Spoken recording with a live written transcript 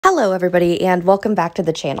Hello everybody and welcome back to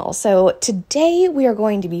the channel. So today we are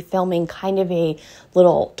going to be filming kind of a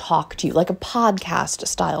little talk to you, like a podcast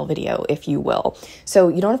style video, if you will. So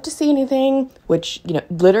you don't have to see anything, which,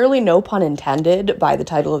 literally no pun intended by the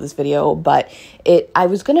title of this video, but I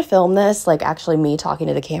was going to film this, like actually me talking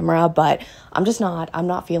to the camera, but I'm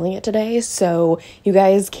not feeling it today. So you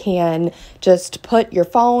guys can just put your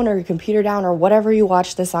phone or your computer down or whatever you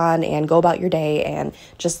watch this on and go about your day and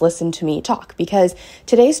just listen to me talk, because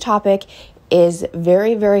today's topic is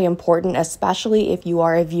very, very important, especially if you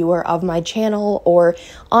are a viewer of my channel or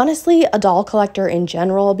honestly a doll collector in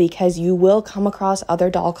general, because you will come across other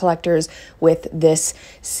doll collectors with this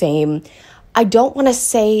same, I don't want to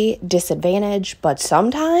say disadvantage, but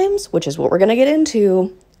sometimes, which is what we're going to get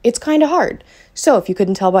into, it's kind of hard. So if you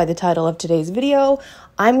couldn't tell by the title of today's video,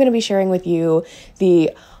 I'm going to be sharing with you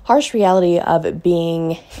the harsh reality of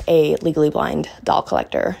being a legally blind doll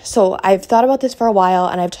collector. So I've thought about this for a while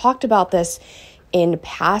and I've talked about this in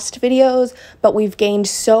past videos, but we've gained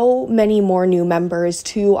so many more new members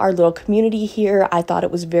to our little community here. I thought it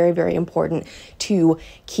was very, very important to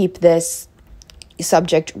keep this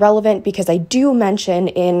subject relevant, because I do mention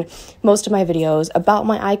in most of my videos about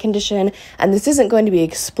my eye condition, and this isn't going to be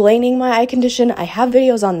explaining my eye condition. I have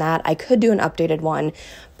videos on that. I could do an updated one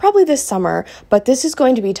probably this summer, but this is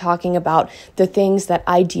going to be talking about the things that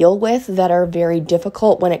I deal with that are very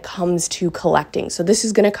difficult when it comes to collecting. So this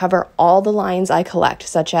is going to cover all the lines I collect,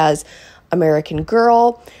 such as American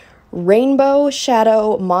Girl, Rainbow,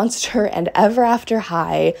 Shadow, Monster, and Ever After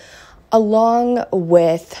High, along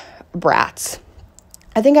with Bratz.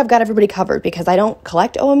 I think I've got everybody covered because I don't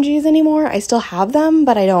collect OMGs anymore. I still have them,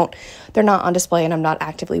 but they're not on display and I'm not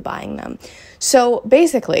actively buying them. So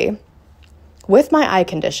basically, with my eye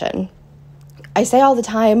condition, I say all the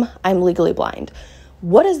time, I'm legally blind.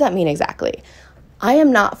 What does that mean exactly? I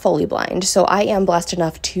am not fully blind, so I am blessed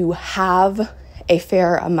enough to have a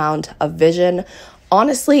fair amount of vision.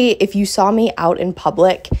 Honestly, if you saw me out in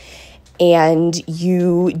public and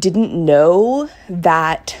you didn't know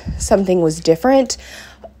that something was different,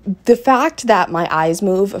 the fact that my eyes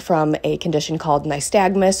move from a condition called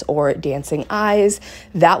nystagmus or dancing eyes,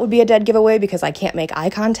 that would be a dead giveaway because I can't make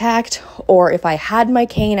eye contact. Or if I had my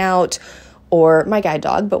cane out, or my guide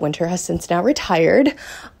dog, but Winter has since now retired,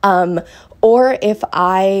 or if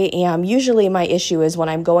I am, usually my issue is when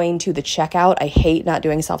I'm going to the checkout. I hate not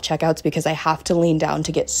doing self-checkouts because I have to lean down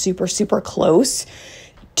to get super, super close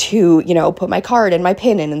to, put my card and my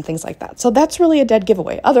pin in and things like that. So that's really a dead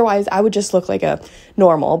giveaway. Otherwise, I would just look like a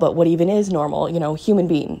normal, but what even is normal, human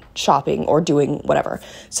being shopping or doing whatever.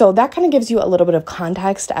 So that kind of gives you a little bit of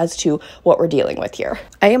context as to what we're dealing with here.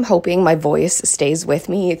 I am hoping my voice stays with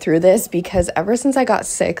me through this because ever since I got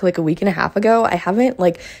sick like a week and a half ago, I haven't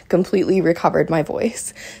completely recovered my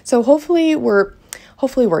voice. So hopefully we're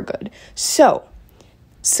good. So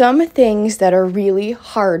some things that are really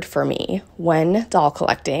hard for me when doll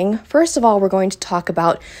collecting. First of all, we're going to talk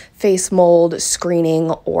about face mold,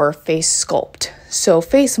 screening, or face sculpt. So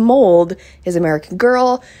face mold is American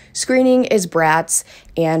Girl, screening is Bratz,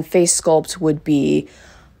 and face sculpt would be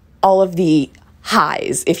all of the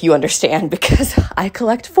highs, if you understand, because I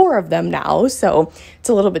collect 4 of them now, so it's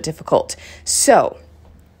a little bit difficult. So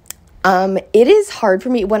it is hard for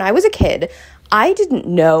me. When I was a kid, I didn't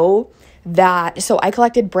know so I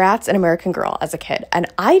collected Bratz and American Girl as a kid, and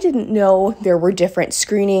I didn't know there were different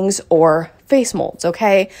screenings or face molds,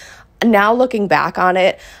 okay? Now looking back on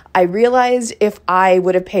it, I realized if I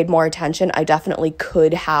would have paid more attention, I definitely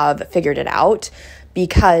could have figured it out,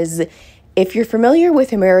 because if you're familiar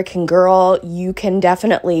with American Girl, you can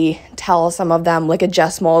definitely tell some of them, like a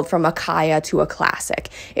Jess mold from a Kaya to a classic.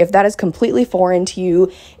 If that is completely foreign to you,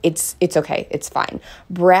 it's okay. It's fine.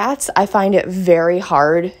 Bratz, I find it very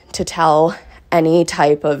hard to tell any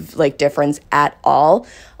type of difference at all.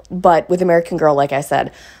 But with American Girl, like I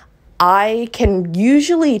said, I can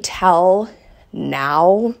usually tell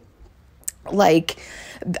now,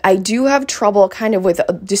 I do have trouble kind of with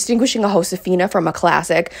distinguishing a Josefina from a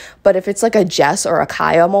classic, but if it's like a Jess or a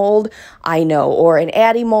Kaya mold, I know, or an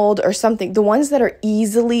Addie mold or something, the ones that are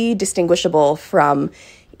easily distinguishable from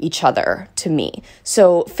each other to me.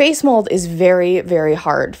 So face mold is very, very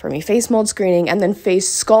hard for me. Face mold, screening, and then face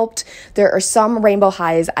sculpt. There are some rainbow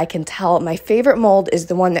highs I can tell. My favorite mold is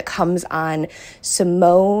the one that comes on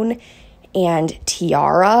Simone and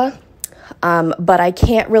Tiara. But I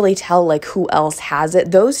can't really tell who else has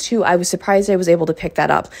it. Those two, I was surprised I was able to pick that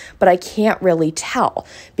up, but I can't really tell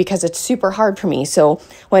because it's super hard for me. So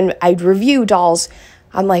when I review dolls,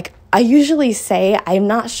 I'm like, I usually say I'm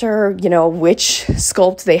not sure, which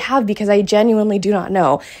sculpt they have because I genuinely do not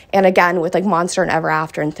know. And again, with like Monster and Ever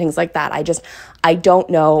After and things like that, I don't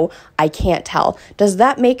know. I can't tell. Does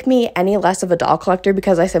that make me any less of a doll collector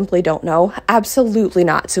because I simply don't know? Absolutely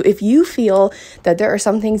not. So if you feel that there are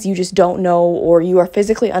some things you just don't know or you are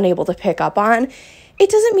physically unable to pick up on, it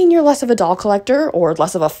doesn't mean you're less of a doll collector or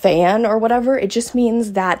less of a fan or whatever. It just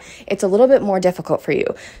means that it's a little bit more difficult for you.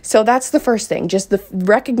 So that's the first thing. Just the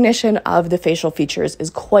recognition of the facial features is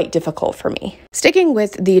quite difficult for me. Sticking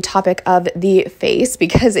with the topic of the face,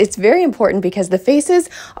 because it's very important because the faces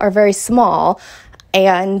are very small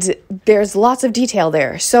and there's lots of detail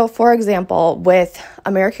there. So for example, with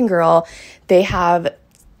American Girl, they have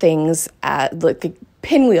things like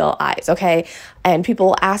pinwheel eyes, okay? And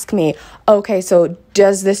people ask me, okay, so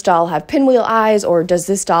does this doll have pinwheel eyes or does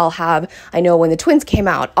this doll have, I know when the twins came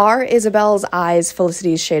out, are Isabel's eyes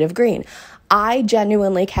Felicity's shade of green? I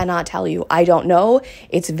genuinely cannot tell you. I don't know.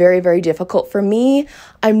 It's very, very difficult for me.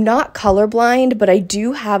 I'm not colorblind, but I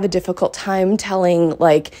do have a difficult time telling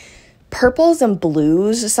like purples and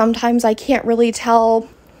blues. Sometimes I can't really tell.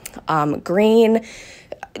 Green,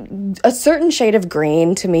 a certain shade of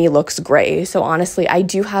green to me looks gray. So honestly, I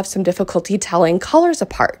do have some difficulty telling colors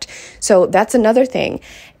apart. So that's another thing.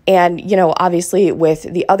 And, obviously with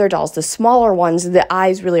the other dolls, the smaller ones, the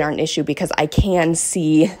eyes really aren't an issue because I can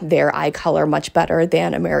see their eye color much better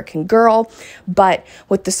than American Girl. But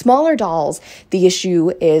with the smaller dolls, the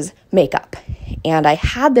issue is makeup. And I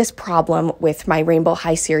had this problem with my Rainbow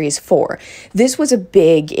High Series 4. This was a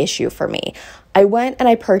big issue for me. I went and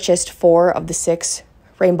I purchased 4 of the 6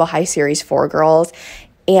 Rainbow High Series 4 girls,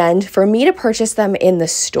 and for me to purchase them in the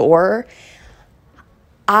store,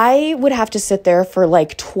 I would have to sit there for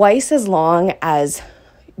like twice as long as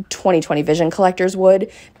 2020 Vision collectors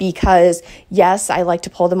would because yes, I like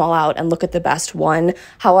to pull them all out and look at the best one.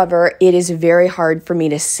 However, it is very hard for me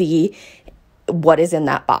to see what is in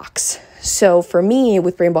that box. So for me,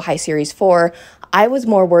 with Rainbow High Series 4, I was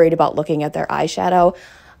more worried about looking at their eyeshadow.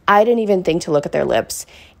 I didn't even think to look at their lips.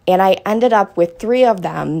 And I ended up with 3 of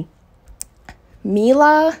them,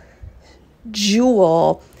 Mila,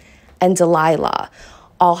 Jewel, and Delilah,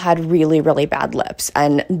 all had really, really bad lips.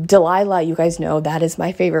 And Delilah, you guys know, that is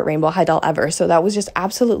my favorite Rainbow High doll ever. So that was just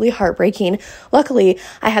absolutely heartbreaking. Luckily,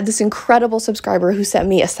 I had this incredible subscriber who sent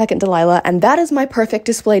me a second Delilah, and that is my perfect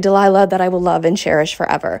display Delilah that I will love and cherish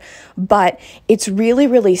forever. But it's really,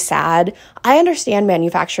 really sad. I understand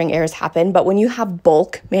manufacturing errors happen, but when you have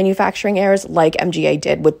bulk manufacturing errors like MGA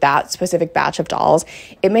did with that specific batch of dolls,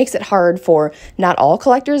 it makes it hard for not all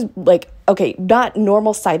collectors, not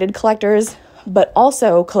normal sighted collectors, but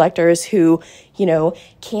also collectors who,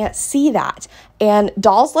 can't see that. And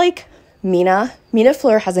dolls like Mina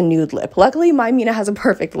Fleur has a nude lip. Luckily, my Mina has a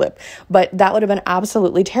perfect lip, but that would have been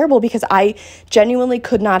absolutely terrible because I genuinely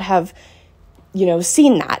could not have,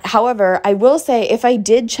 seen that. However, I will say if I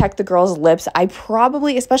did check the girls' lips, I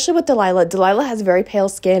probably, especially with Delilah has very pale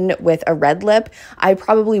skin with a red lip. I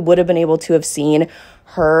probably would have been able to have seen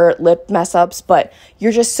her lip mess ups, but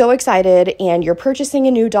you're just so excited and you're purchasing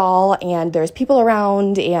a new doll and there's people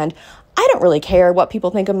around and I don't really care what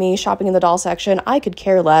people think of me shopping in the doll section. I could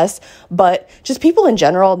care less, but just people in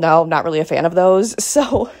general, no, I'm not really a fan of those.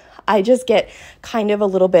 So I just get kind of a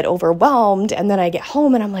little bit overwhelmed and then I get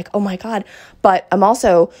home and I'm like, oh my God, but I'm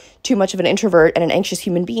also too much of an introvert and an anxious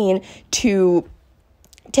human being to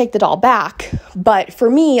take the doll back. But for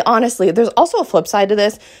me, honestly, there's also a flip side to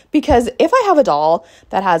this because if I have a doll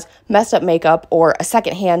that has messed up makeup or a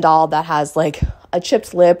secondhand doll that has like a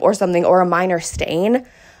chipped lip or something or a minor stain,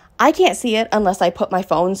 I can't see it unless I put my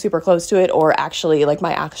phone super close to it or actually like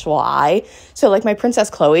my actual eye. So like my Princess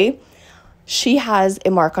Chloe, she has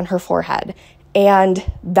a mark on her forehead and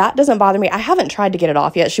that doesn't bother me. I haven't tried to get it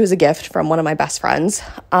off yet. She was a gift from one of my best friends.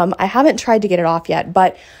 I haven't tried to get it off yet,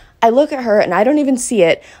 but I look at her and I don't even see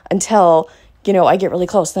it until, I get really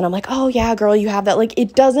close. Then I'm like, oh yeah, girl, you have that. Like,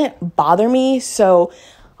 it doesn't bother me. So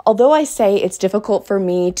although I say it's difficult for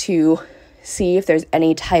me to see if there's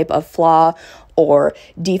any type of flaw or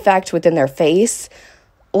defect within their face,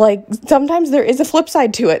 like sometimes there is a flip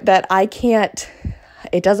side to it that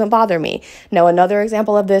it doesn't bother me. Now, another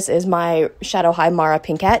example of this is my Shadow High Mara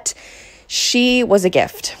Pinkette. She was a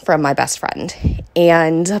gift from my best friend,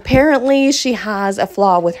 and apparently she has a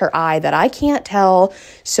flaw with her eye that I can't tell.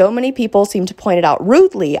 So many people seem to point it out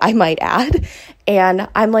rudely, I might add, and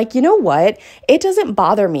I'm like, you know what? It doesn't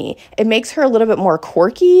bother me. It makes her a little bit more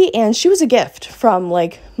quirky, and she was a gift from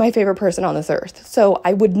like my favorite person on this earth. So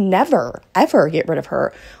I would never, ever get rid of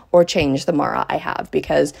her or change the Mara I have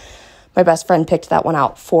because my best friend picked that one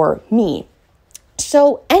out for me.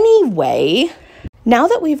 So anyway, Now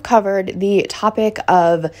that we've covered the topic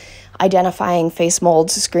of identifying face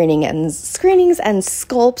molds, screenings and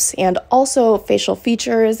sculpts, and also facial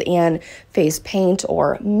features and face paint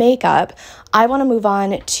or makeup, I want to move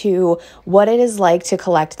on to what it is like to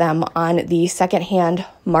collect them on the secondhand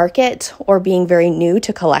market or being very new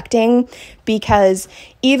to collecting. Because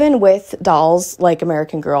even with dolls like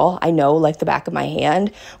American Girl, I know like the back of my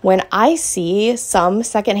hand, when I see some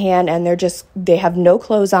secondhand and they have no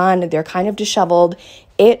clothes on, they're kind of disheveled,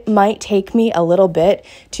 it might take me a little bit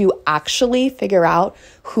to actually figure out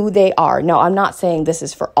who they are. Now, I'm not saying this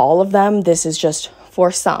is for all of them. This is just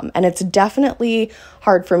for some. And it's definitely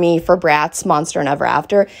hard for me for Bratz, Monster, and Ever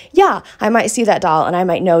After. Yeah, I might see that doll and I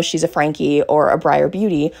might know she's a Frankie or a Briar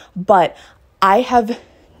Beauty, but I have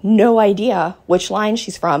no idea which line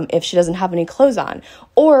she's from if she doesn't have any clothes on.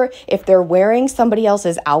 Or if they're wearing somebody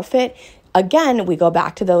else's outfit, again, we go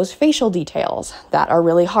back to those facial details that are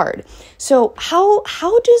really hard. So how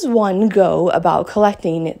does one go about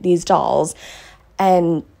collecting these dolls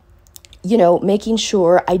and, making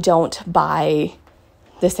sure I don't buy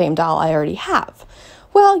the same doll I already have?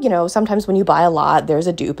 Well, sometimes when you buy a lot, there's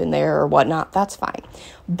a dupe in there or whatnot. That's fine.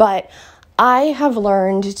 But I have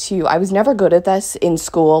learned I was never good at this in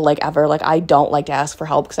school, ever. I don't like to ask for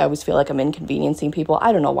help because I always feel like I'm inconveniencing people.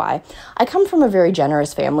 I don't know why. I come from a very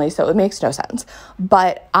generous family, so it makes no sense.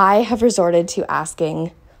 But I have resorted to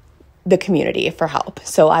asking the community for help.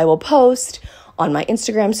 So I will post on my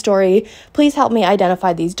Instagram story, please help me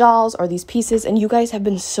identify these dolls or these pieces. And you guys have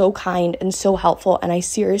been so kind and so helpful. And I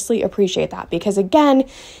seriously appreciate that because again,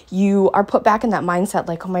 you are put back in that mindset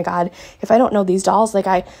oh my God, if I don't know these dolls,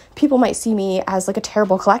 people might see me as a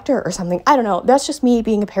terrible collector or something. I don't know. That's just me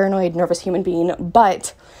being a paranoid, nervous human being.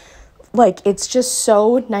 But it's just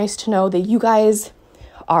so nice to know that you guys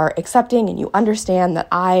are accepting and you understand that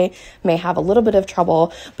I may have a little bit of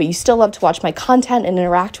trouble, but you still love to watch my content and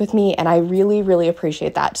interact with me, and I really, really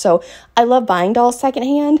appreciate that. So I love buying dolls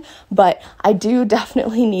secondhand, but I do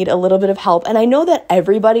definitely need a little bit of help, and I know that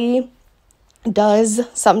everybody does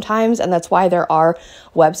sometimes, and that's why there are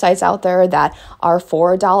websites out there that are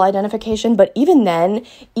for doll identification. But even then,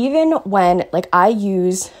 even when I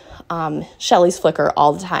use Shelly's Flickr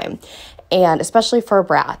all the time, and especially for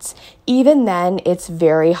Bratz, even then, it's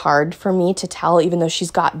very hard for me to tell, even though she's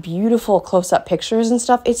got beautiful close-up pictures and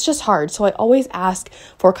stuff, it's just hard. So I always ask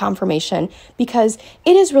for confirmation because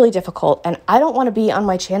it is really difficult. And I don't want to be on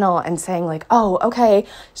my channel and saying oh, okay,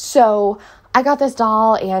 so I got this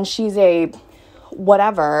doll and she's a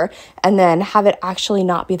whatever, and then have it actually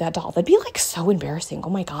not be that doll. That'd be so embarrassing. Oh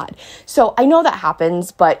my God. So I know that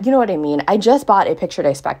happens, but you know what I mean? I just bought a Picture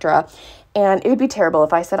Day Spectra, and it would be terrible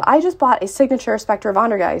if I said, I just bought a signature Spectra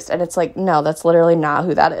Vondergeist, and it's no, that's literally not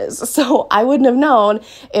who that is. So I wouldn't have known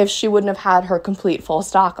if she wouldn't have had her complete full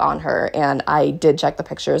stock on her, and I did check the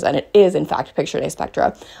pictures, and it is in fact Picture Day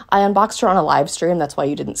Spectra. I unboxed her on a live stream, that's why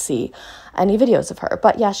you didn't see any videos of her,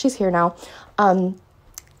 but yeah, she's here now.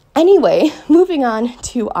 Anyway, moving on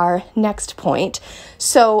to our next point.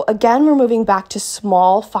 So again, we're moving back to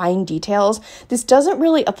small, fine details. This doesn't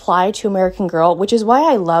really apply to American Girl, which is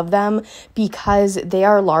why I love them, because they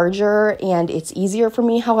are larger and it's easier for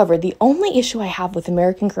me. However, the only issue I have with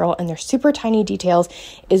American Girl and their super tiny details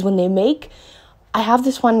is when I have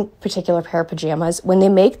this one particular pair of pajamas, when they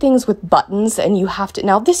make things with buttons and you have to,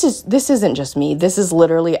 now this isn't just me, this is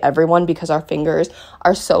literally everyone because our fingers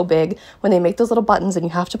are so big. When they make those little buttons and you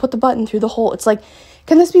have to put the button through the hole, it's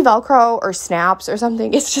can this be Velcro or snaps or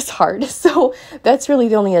something? It's just hard. So that's really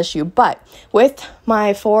the only issue. But with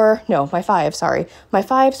my five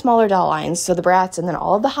smaller doll lines, so the Bratz and then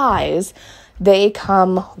all of the highs, they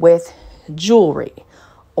come with jewelry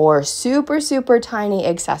or super, super tiny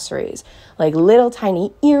accessories, little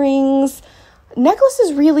tiny earrings.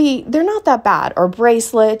 Necklaces really, they're not that bad, or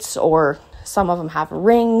bracelets, or some of them have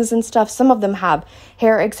rings and stuff. Some of them have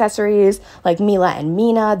hair accessories, like Mila and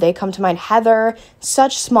Mina. They come to mind. Heather,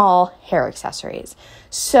 such small hair accessories.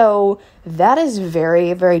 So that is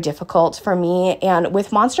very, very difficult for me. And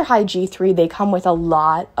with Monster High G3, they come with a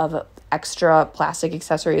lot of extra plastic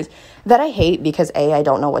accessories that I hate because A, I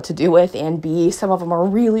don't know what to do with, and B, some of them are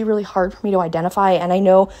really, really hard for me to identify. And I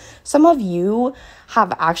know some of you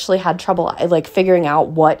have actually had trouble figuring out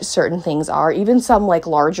what certain things are. Even some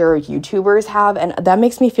larger YouTubers have, and that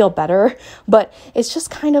makes me feel better. But it's just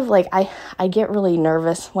kind of I get really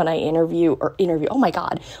nervous when I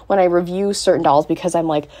when I review certain dolls, because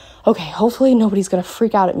I'm okay, hopefully nobody's gonna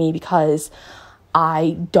freak out at me because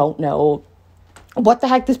I don't know what the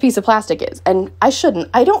heck this piece of plastic is. And I don't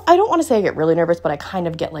want to say I get really nervous, but I kind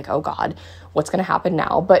of get like, oh God, what's going to happen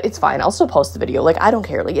now? But it's fine. I'll still post the video. Like, I don't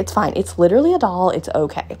care. Like, it's fine. It's literally a doll. It's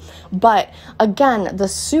okay. But again, the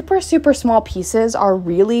super, super small pieces are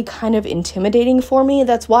really kind of intimidating for me.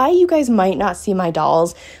 That's why you guys might not see my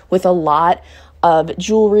dolls with a lot of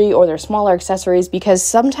jewelry or their smaller accessories, because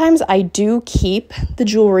sometimes I do keep the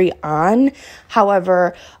jewelry on.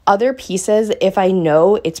 However, other pieces, if I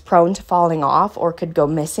know it's prone to falling off or could go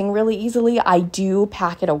missing really easily, I do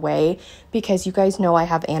pack it away, because you guys know I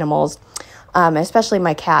have animals, especially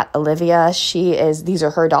my cat, Olivia. These are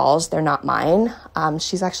her dolls. They're not mine.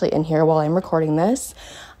 She's actually in here while I'm recording this.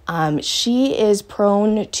 She is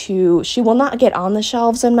prone to, she will not get on the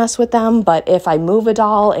shelves and mess with them, but if I move a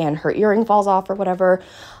doll and her earring falls off or whatever,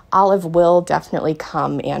 Olive will definitely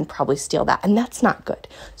come and probably steal that, and that's not good.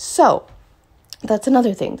 So that's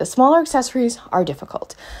another thing. The smaller accessories are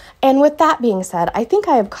difficult. And with that being said, I think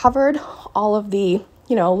I have covered all of the,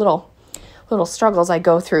 little struggles I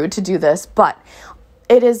go through to do this, but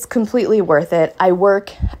it is completely worth it. I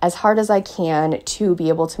work as hard as I can to be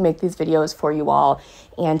able to make these videos for you all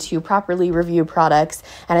and to properly review products.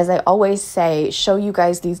 And as I always say, show you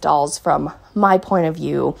guys these dolls from my point of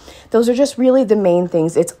view. Those are just really the main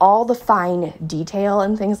things. It's all the fine detail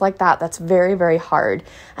and things like that that's very, very hard.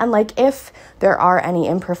 And like, if there are any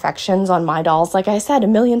imperfections on my dolls, like I said a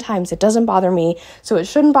million times, it doesn't bother me, so it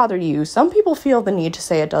shouldn't bother you. Some people feel the need to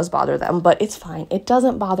say it does bother them, but it's fine. It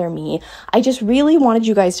doesn't bother me. I just really wanted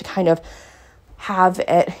you guys to kind of have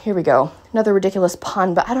it, here we go, another ridiculous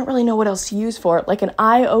pun, but I don't really know what else to use for it, like an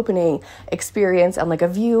eye-opening experience and like a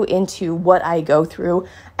view into what I go through.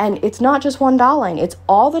 And it's not just one doll line, it's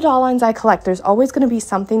all the doll lines I collect. There's always going to be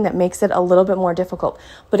something that makes it a little bit more difficult.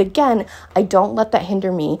 But again, I don't let that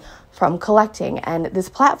hinder me from collecting. And this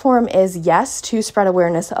platform is, yes, to spread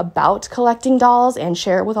awareness about collecting dolls and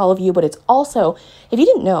share it with all of you, but it's also, if you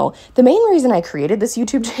didn't know, the main reason I created this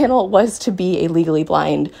YouTube channel was to be a legally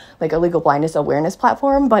blind, like a legal blindness awareness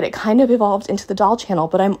platform, but it kind of evolved into the doll channel.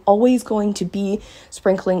 But I'm always going to be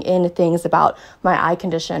sprinkling in things about my eye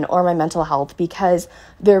condition or my mental health, because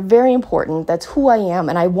they're very important. That's who I am,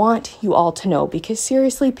 and I want you all to know, because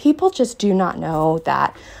seriously, people just do not know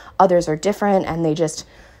that others are different, and they're just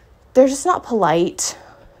not polite,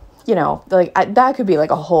 that could be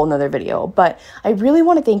like a whole nother video. But I really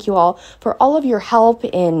want to thank you all for all of your help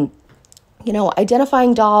in,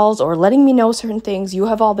 identifying dolls or letting me know certain things. You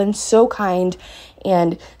have all been so kind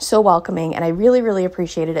and so welcoming, and I really, really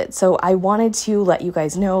appreciated it. So I wanted to let you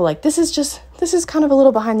guys know, like, this is kind of a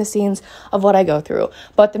little behind the scenes of what I go through.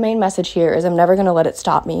 But the main message here is I'm never going to let it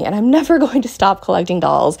stop me, and I'm never going to stop collecting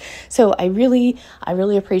dolls. So I really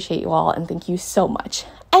appreciate you all, and thank you so much.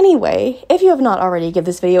 Anyway, if you have not already, give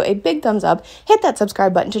this video a big thumbs up, hit that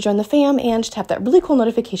subscribe button to join the fam, and tap that really cool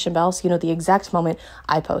notification bell so you know the exact moment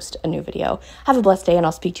I post a new video. Have a blessed day, and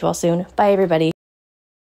I'll speak to you all soon. Bye, everybody.